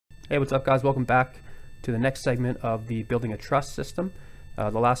Hey, what's up guys? Welcome back to the next segment of the building a truss system.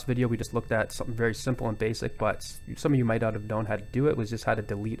 The last video we just looked at something very simple and basic, but some of you might not have known how to do it, was just how to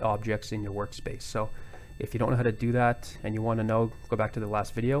delete objects in your workspace. So if you don't know how to do that and you want to know, go back to the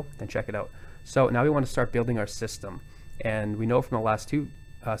last video and check it out. So now we want to start building our system. And we know from the last two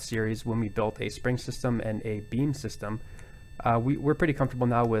series when we built a spring system and a beam system, we're pretty comfortable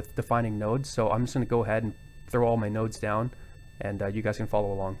now with defining nodes. So I'm just going to go ahead and throw all my nodes down and you guys can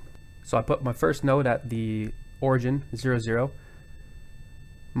follow along. So I put my first node at the origin, 0, 0.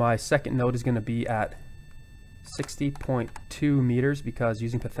 My second node is going to be at 60.2 meters because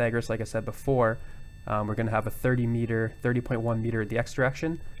using Pythagoras, like I said before, we're going to have a 30.1 meter at the x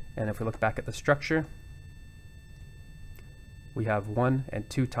direction. And if we look back at the structure, we have 1 and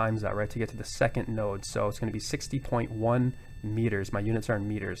 2 times that, right, to get to the second node. So it's going to be 60.1 meters. My units are in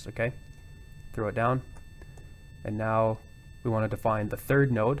meters, okay? Throw it down. And now we want to define the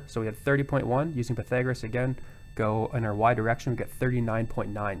third node. So we have 30.1 using Pythagoras again. Go in our y direction, we get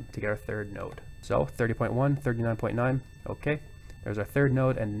 39.9 to get our third node. So 30.1, 39.9, okay. There's our third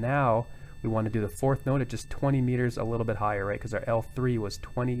node, and now we want to do the fourth node at just 20 meters, a little bit higher, right? Because our L3 was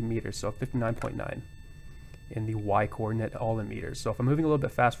 20 meters, so 59.9 in the y coordinate, all in meters. So if I'm moving a little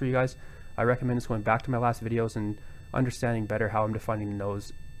bit fast for you guys, I recommend just going back to my last videos and understanding better how I'm defining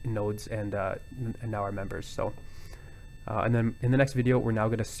nodes and now our members. So and then in the next video, we're now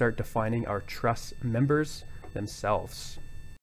going to start defining our truss members themselves.